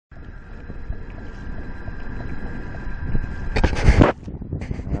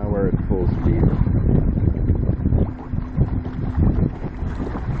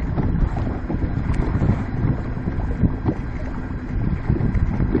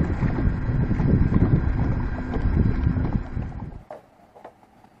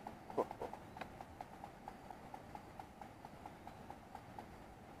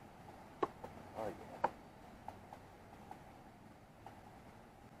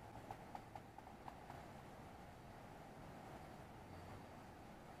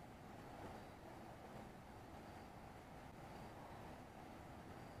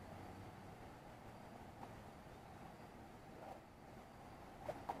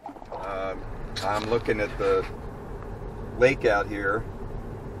I'm looking at the lake out here,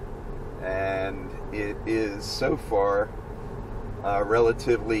 and it is so far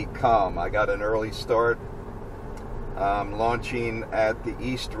relatively calm. I got an early start. I'm launching at the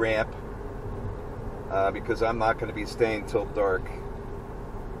east ramp because I'm not going to be staying till dark.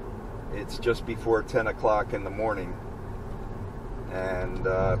 It's just before 10 o'clock in the morning, and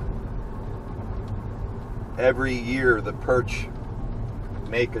every year the perch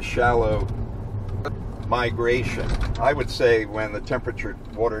make a shallow migration. I would say when the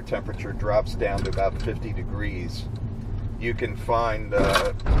water temperature drops down to about 50 degrees, you can find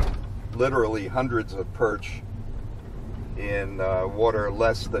literally hundreds of perch in water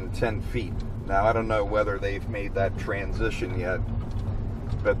less than 10 feet. Now, I don't know whether they've made that transition yet,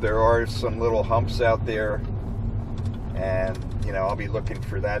 but there are some little humps out there, and I'll be looking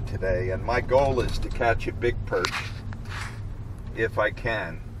for that today. And my goal is to catch a big perch if I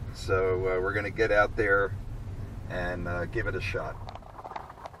can. So we're going to get out there and give it a shot.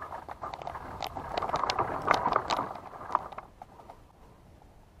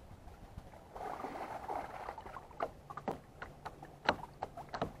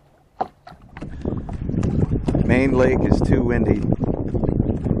 Main Lake is too windy,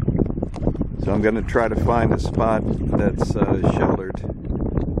 so I'm going to try to find a spot that's sheltered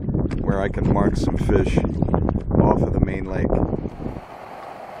where I can mark some fish off of the main lake.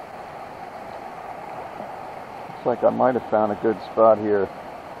 Looks like I might have found a good spot here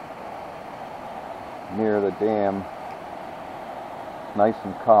near the dam. Nice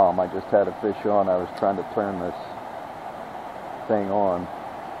and calm. I just had a fish on. I was trying to turn this thing on.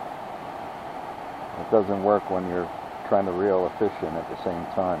 It doesn't work when you're trying to reel a fish in at the same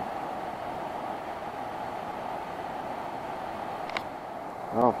time.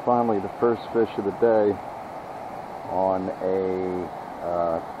 Well, finally the first fish of the day on a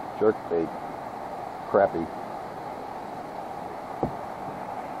jerkbait crappie.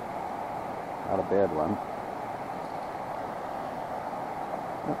 Not a bad one.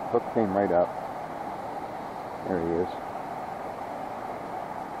 The hook came right up. There he is.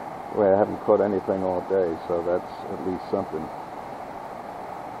 Well, I haven't caught anything all day, so that's at least something.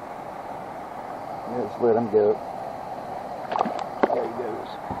 Let's let him go. There he goes.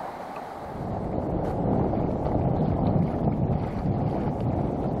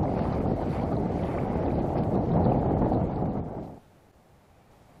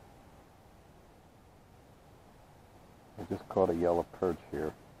 I just caught a yellow perch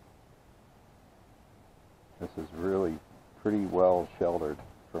here. This is really pretty well sheltered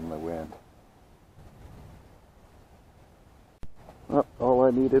from the wind. Oh, all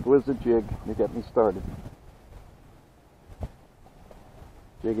I needed was a jig to get me started.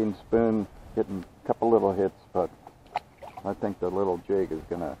 Jigging spoon, getting a couple little hits, but I think the little jig is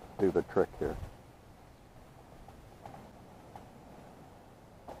going to do the trick here.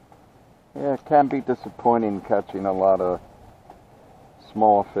 Yeah, it can be disappointing catching a lot of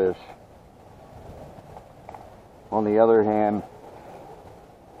small fish. On the other hand,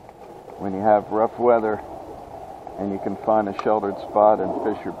 when you have rough weather and you can find a sheltered spot and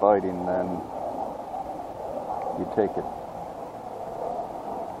fish are biting, then you take it.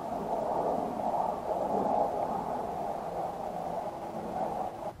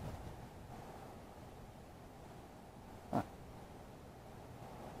 Huh.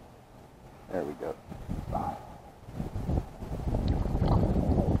 There we go.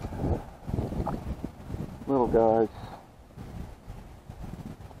 Little guys.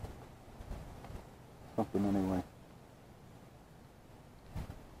 Something anyway.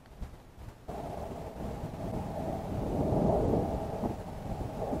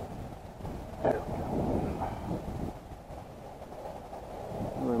 There we go.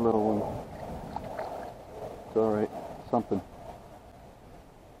 Another little one. It's alright. Something.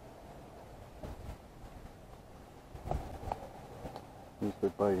 At least they're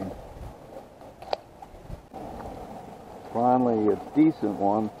biting. Finally, a decent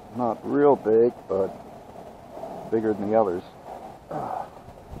one. Not real big, but bigger than the others.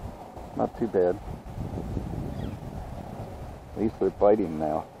 Not too bad. At least they're biting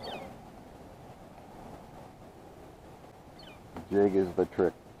now. The jig is the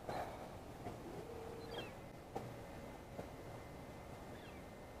trick.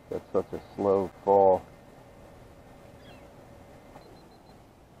 That's such a slow fall.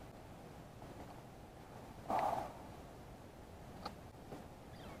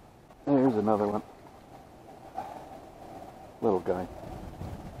 There's another one. Little guy.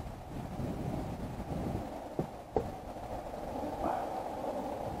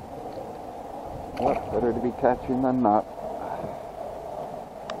 Well, better to be catching than not.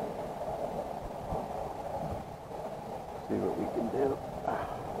 See what we can do.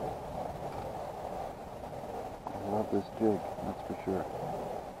 I love this jig, that's for sure.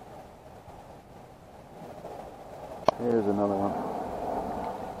 Here's another one.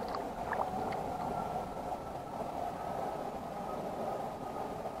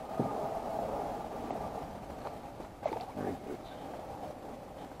 Very good.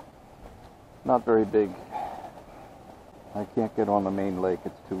 Not very big. I can't get on the main lake,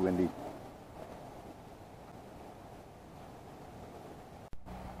 it's too windy.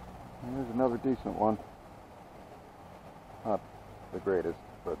 Here's another decent one. Not the greatest,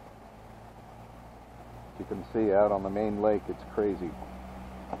 but you can see out on the main lake, it's crazy.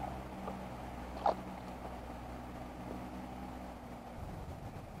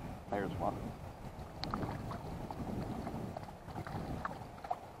 There's one.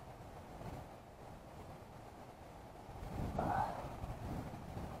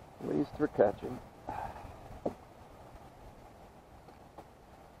 At least for catching.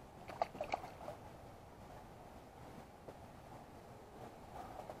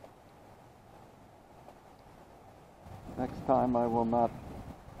 Next time I will not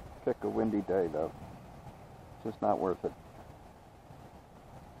pick a windy day though. It's just not worth it.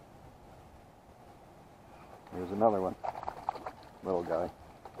 Here's another one. Little guy.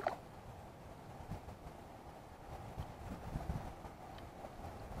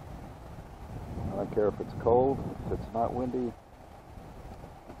 I don't care if it's cold, if it's not windy,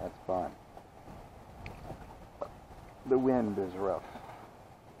 that's fine. The wind is rough.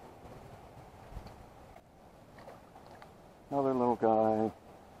 Another little guy.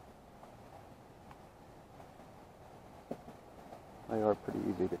 They are pretty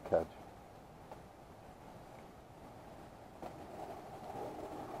easy to catch.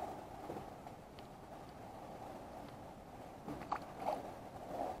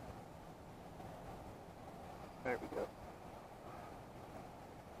 There we go.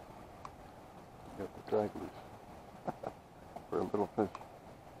 Got the drag loose for a little fish.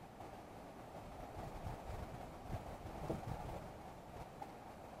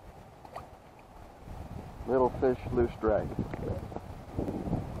 Little fish, loose drag.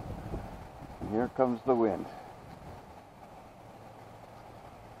 And here comes the wind.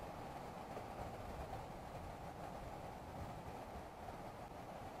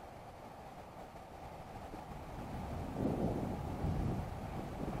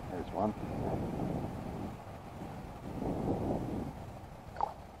 There's one.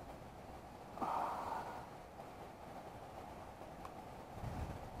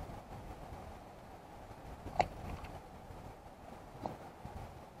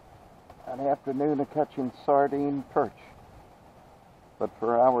 An afternoon of catching sardine perch, but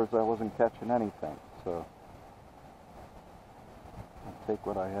for hours I wasn't catching anything, so I'll take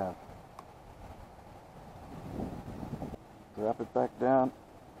what I have. Drop it back down.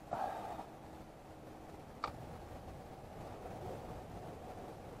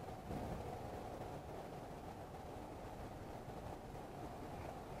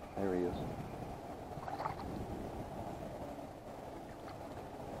 There he is.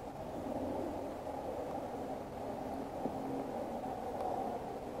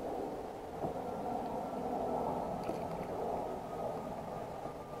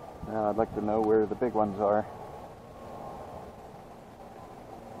 Now I'd like to know where the big ones are.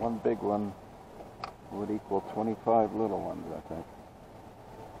 One big one would equal 25 little ones, I think.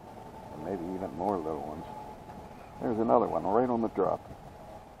 Or maybe even more little ones. There's another one right on the drop.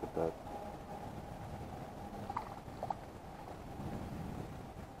 Look at that.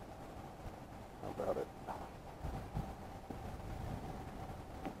 How about it?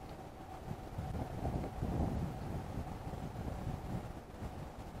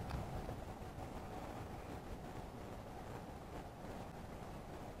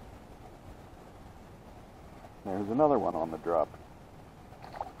 There's another one on the drop.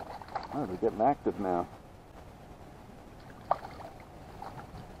 Oh, they're getting active now.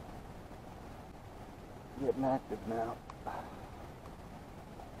 Getting active now.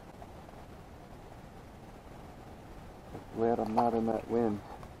 Just glad I'm not in that wind.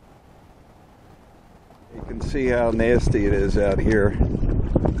 You can see how nasty it is out here.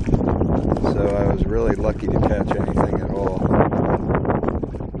 So I was really lucky to catch anything at all.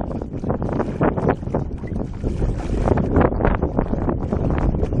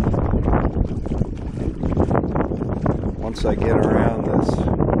 Once I get around this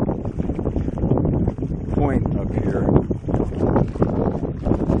point up here,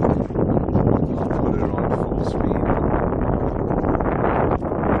 put it on full speed.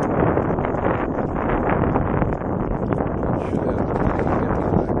 Should have.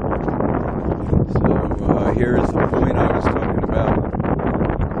 So here's the point I was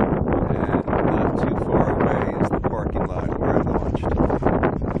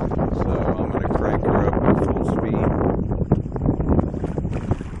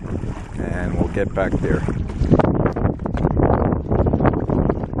and we'll get back there.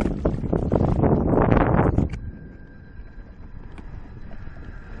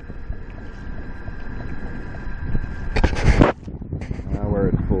 Now we're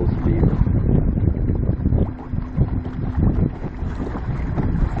at full speed.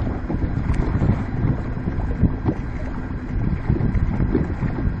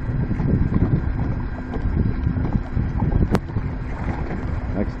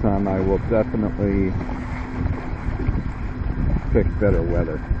 Next time I will definitely pick better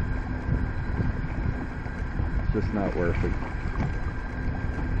weather. It's just not worth it.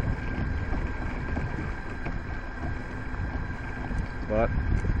 But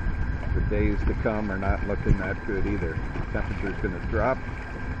the days to come are not looking that good either. The temperature's going to drop.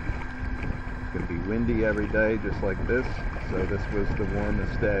 It's going to be windy every day just like this. So this was the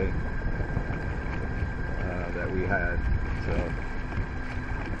warmest day that we had. So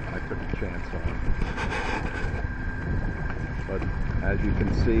I took a chance on it. But as you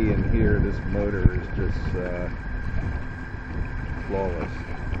can see and hear, this motor is just flawless.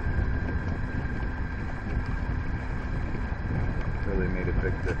 Really made a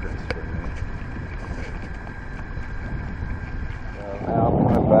big difference for me. So now I'm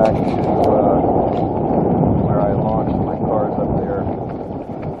coming back to where I launched my cars up there,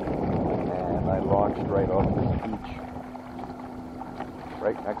 and I launched right off this beach,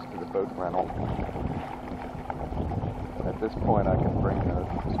 right next to the boat rental. At this point I can bring the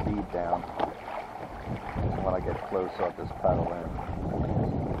speed down, and when I get close I'll just paddle in.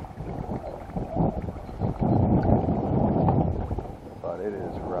 But it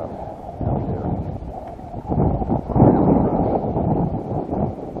is rough out there. Really rough.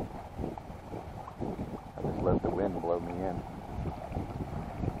 I just let the wind blow me in.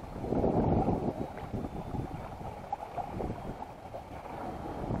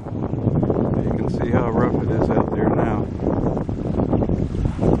 You can see how rough it is out there now.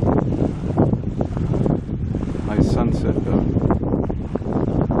 Nice sunset though.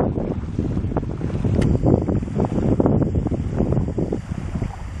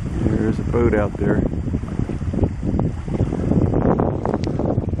 There's a boat out there.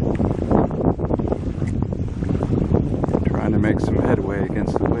 Trying to make some headway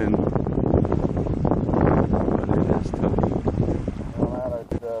against the wind. But it is tough. Well, out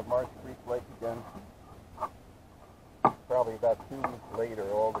at Marsh Creek Lake again. Probably about 2 weeks later,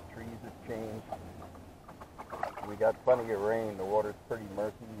 all the trees have changed. We got plenty of rain. The water's pretty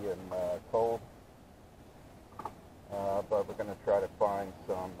murky and cold. But we're going to try to find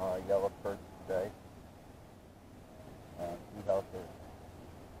some yellow perch today. See how there's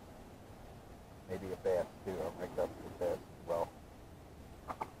maybe a bass too. I'll make up for bass as well.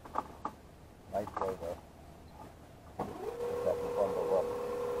 Nice day though. Just have to bundle up.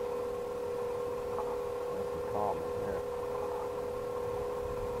 Nice and calm in here.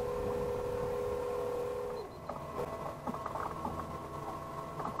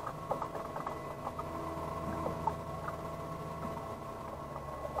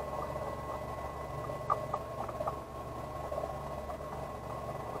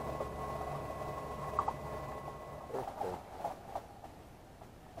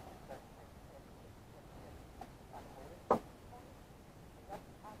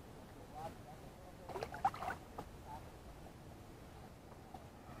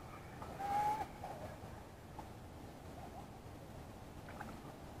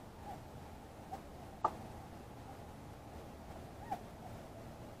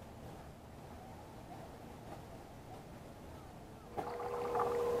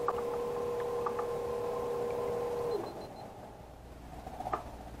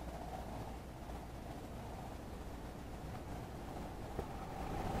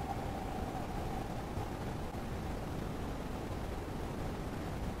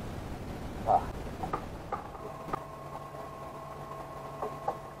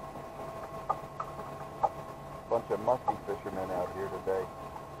 Bunch of musky fishermen out here today.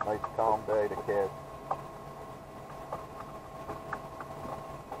 Nice calm day to cast.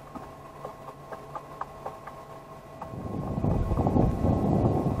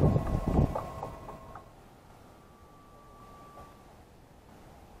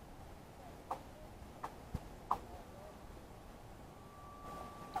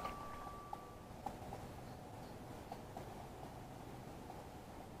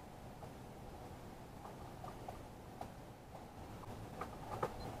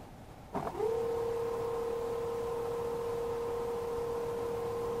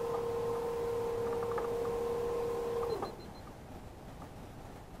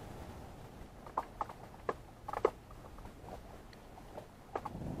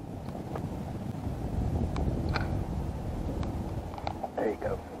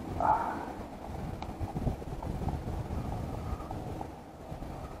 go.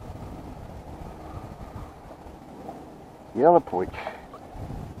 Yellow perch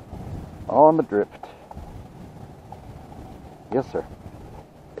on the drift. Yes, sir.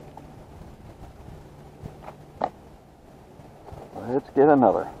 Let's get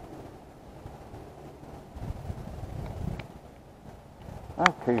another.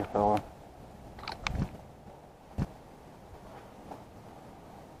 Okay, fella.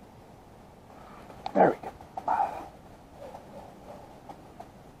 There we go.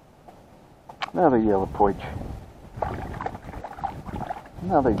 Another yellow perch.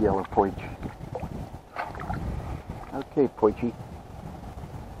 Another yellow perch. Okay, perchy.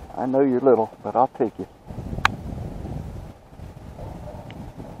 I know you're little, but I'll take you.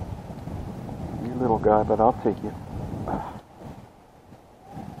 You're a little guy, but I'll take you.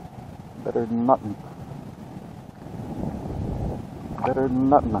 Better than nothing. Better than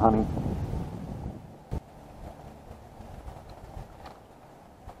nothing, honey.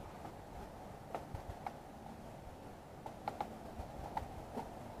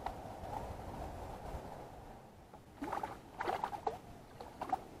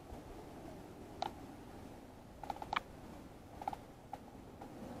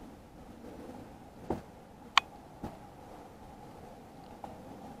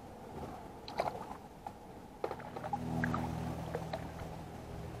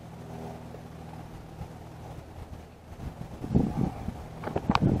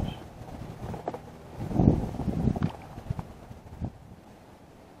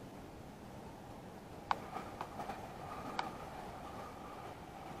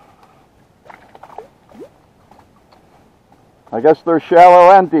 I guess they're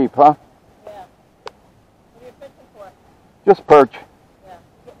shallow and deep, huh? Yeah. What are you fishing for? Just perch. Yeah.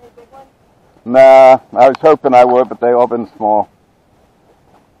 You get any big ones? Nah, I was hoping I would, but they all been small.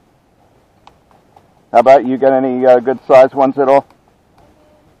 How about you? Got any good sized ones at all?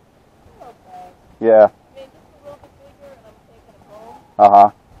 Okay. Yeah. I mean, just a little bit bigger, and I'm taking it home.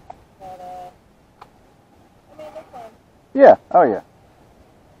 Uh-huh. But, I mean, they're fun. Yeah. Oh, yeah.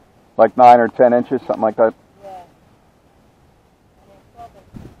 Like 9 or 10 inches, something like that. Yeah. I mean, 12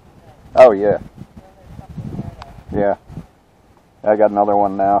 inches. Oh, yeah. And there's something there now. Yeah. I got another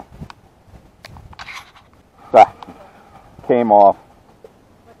one now. Ah, came off.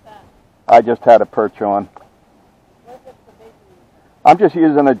 What's that? I just had a perch on. What's the bait you use? I'm just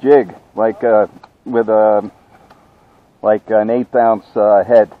using a jig, like with a like an 1/8 ounce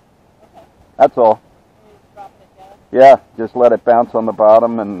head. Okay. That's all. You just dropping it down? Yeah, just let it bounce on the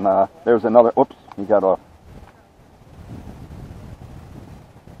bottom, and there's another. Oops, he got off.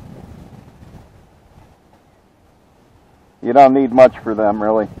 You don't need much for them,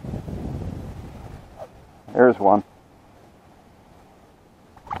 really. There's one.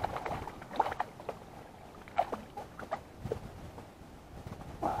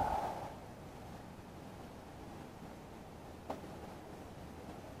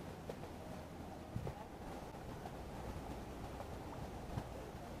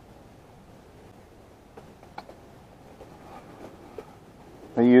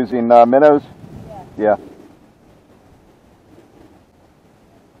 Are you using minnows? Yeah. Yeah. Do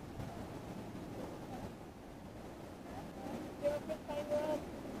you have a fish finder on?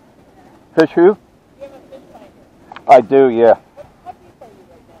 Fish who? Do you have a fish finder? I do, yeah. How deep are you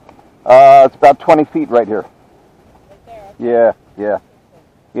right now? It's about 20 feet right here. Right there? Okay. Yeah, yeah.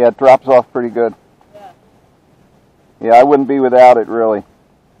 Yeah, it drops off pretty good. Yeah. Yeah, I wouldn't be without it, really.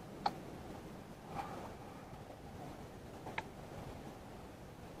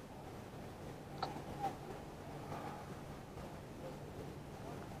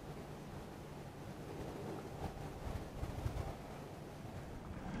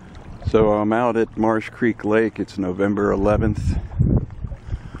 So I'm out at Marsh Creek Lake. It's November 11th.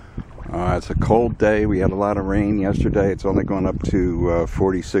 It's a cold day. We had a lot of rain yesterday. It's only gone up to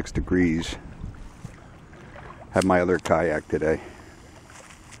 46 degrees. Had my other kayak today.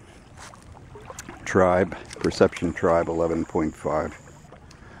 Tribe, Perception Tribe 11.5.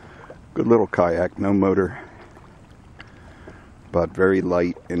 Good little kayak, no motor, but very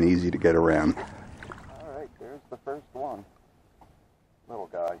light and easy to get around. Alright, there's the first one. Little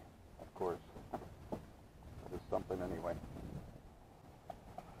guy, of course. Just something anyway.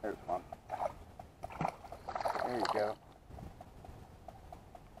 There's one. There you go.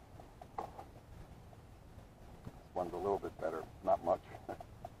 This one's a little bit better, not much. There's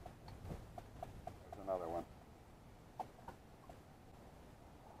another one.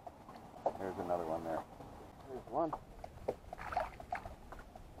 There's another one there. There's one.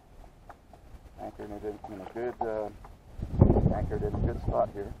 Anchoring it in a good Anchored in a good spot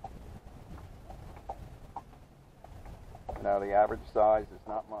here. Now the average size is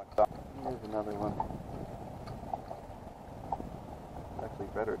not much. Here's another one. It's actually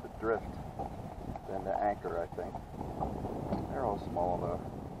better to drift than to anchor, I think. They're all small though.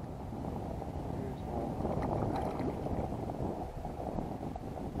 Here's one.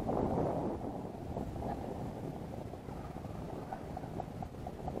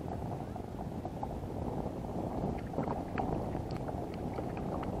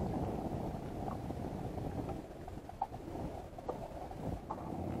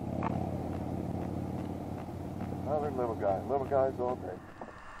 Another little guy. Little guys all day.